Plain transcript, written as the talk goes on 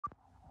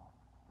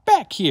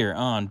back here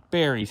on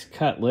Barry's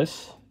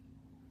Cutlass.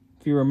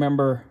 If you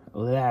remember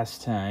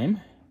last time,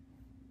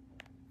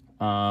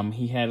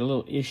 he had a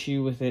little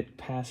issue with it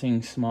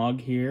passing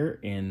smog here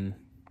in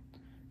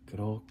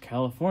good old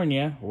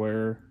California,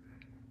 where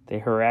they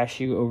harass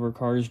you over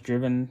cars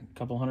driven a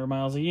couple hundred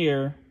miles a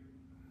year.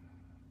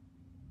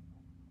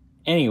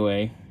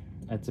 Anyway,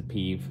 that's a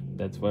peeve.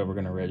 That's why we're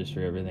going to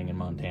register everything in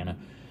Montana.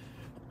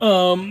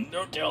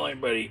 Don't tell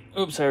anybody.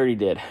 Oops, I already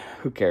did.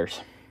 Who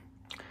cares?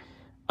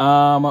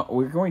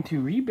 We're going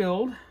to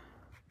rebuild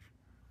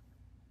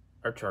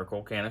our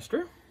charcoal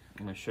canister.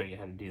 I'm going to show you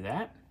how to do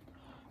that.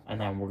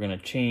 And then we're going to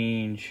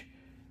change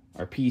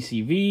our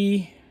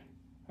PCV,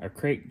 our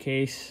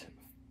crankcase,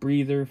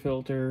 breather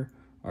filter,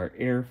 our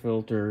air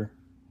filter,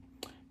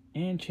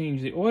 and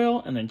change the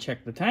oil, and then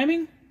check the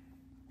timing.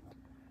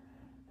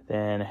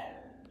 Then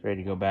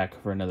ready to go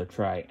back for another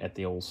try at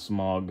the old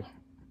smog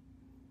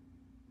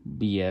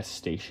BS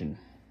station.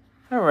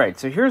 All right,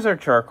 so here's our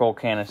charcoal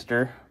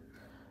canister.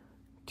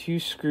 2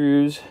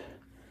 screws,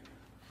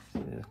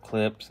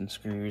 clips and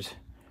screws,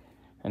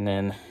 and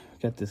then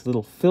got this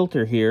little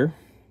filter here,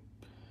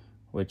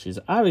 which is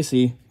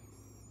obviously,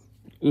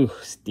 ooh,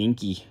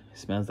 stinky.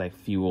 Smells like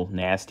fuel,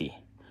 nasty.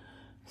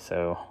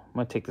 So I'm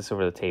gonna take this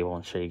over to the table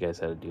and show you guys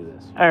how to do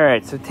this. All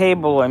right, so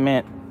table, I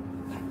meant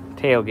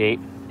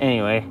tailgate.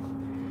 Anyway,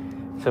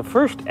 so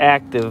first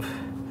act of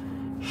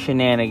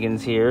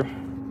shenanigans here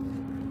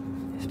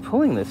is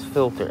pulling this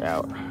filter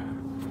out.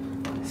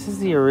 This is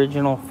the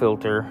original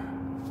filter.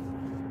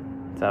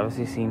 It's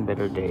obviously seen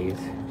better days.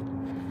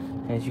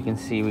 As you can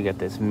see, we got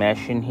this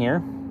mesh in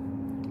here.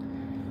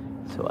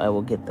 So I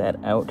will get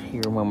that out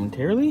here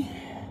momentarily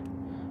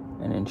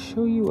and then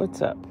show you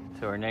what's up.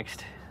 So our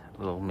next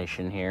little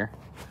mission here,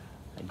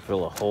 I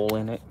drill a hole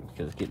in it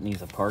because getting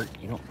these apart,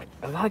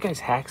 a lot of guys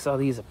hacksaw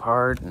these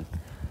apart and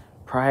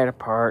pry it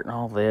apart and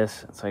all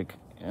this. It's like,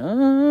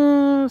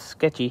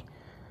 sketchy.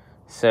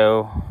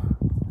 So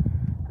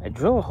I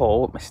drill a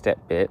hole with my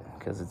step bit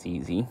because it's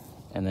easy,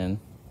 and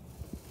then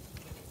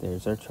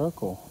there's our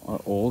charcoal,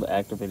 our old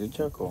activated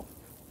charcoal.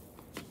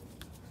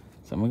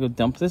 So I'm gonna go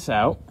dump this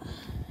out,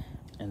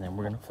 and then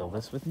we're gonna fill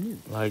this with new.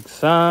 Like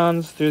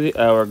sands through the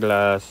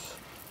hourglass,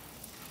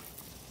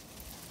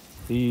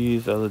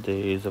 these are the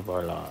days of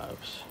our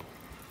lives.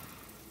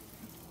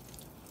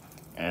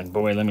 And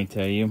boy, let me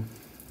tell you,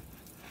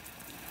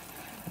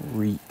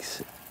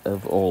 reeks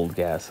of old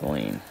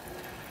gasoline.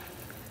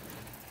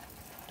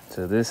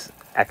 So this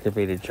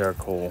activated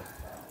charcoal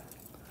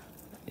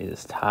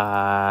is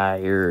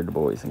tired,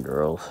 boys and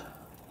girls.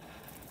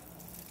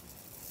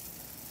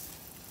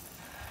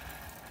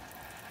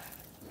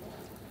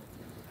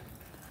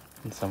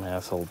 And some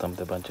asshole dumped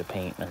a bunch of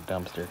paint in our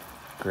dumpster.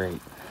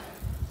 Great.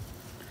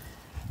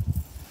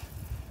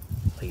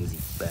 Lazy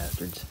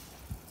bastards.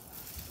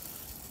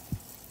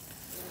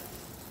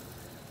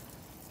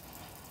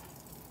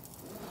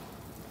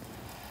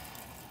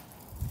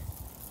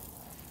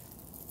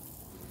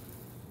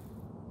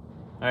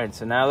 Alright,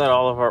 so now that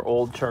all of our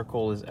old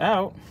charcoal is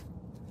out,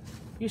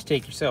 you just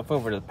take yourself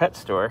over to the pet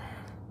store,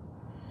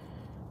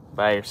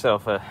 buy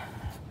yourself a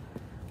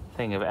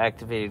thing of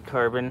activated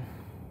carbon,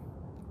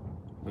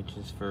 which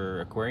is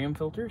for aquarium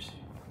filters.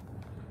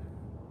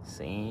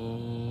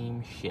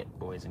 Same shit,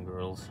 boys and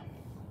girls.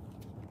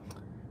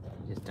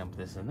 You just dump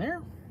this in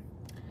there,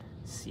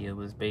 seal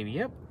this baby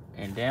up,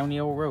 and down the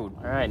old road.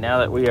 Alright, now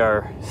that we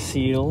are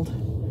sealed,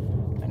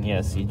 and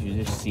yes, you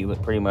just seal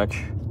it pretty much.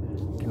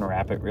 You can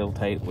wrap it real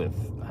tight with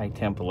high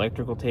temp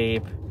electrical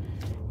tape.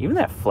 Even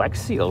that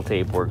Flex Seal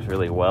tape works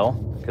really well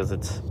because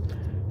it's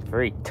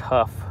very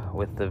tough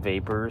with the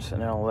vapors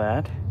and all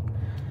that.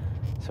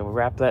 So we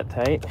wrap that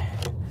tight.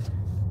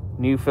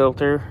 New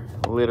filter,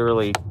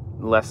 literally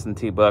less than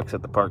 $2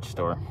 at the parts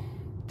store.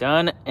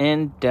 Done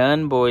and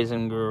done, boys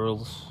and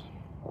girls.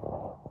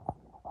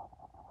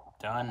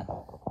 Done.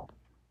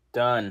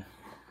 Done.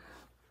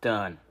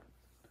 Done.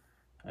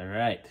 All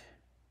right.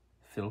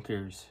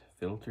 Filters,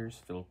 filters,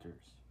 filters.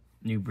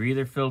 New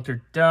breather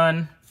filter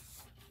done.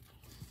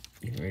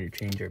 Getting ready to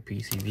change our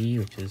PCV,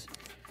 which is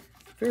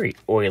very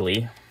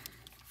oily.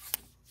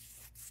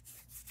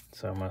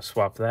 So I'm gonna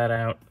swap that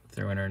out,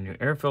 throw in our new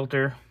air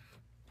filter.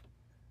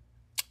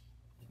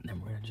 And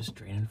then we're gonna just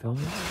drain and fill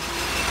this.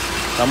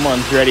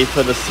 Someone's ready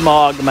for the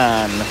smog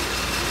man.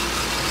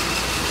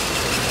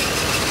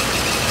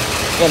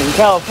 And in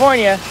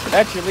California,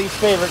 that's your least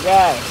favorite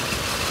guy.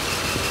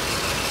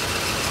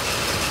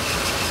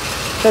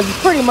 Because he's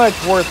pretty much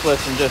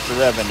worthless in just a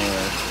revenue,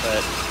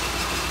 but,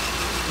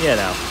 you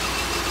know.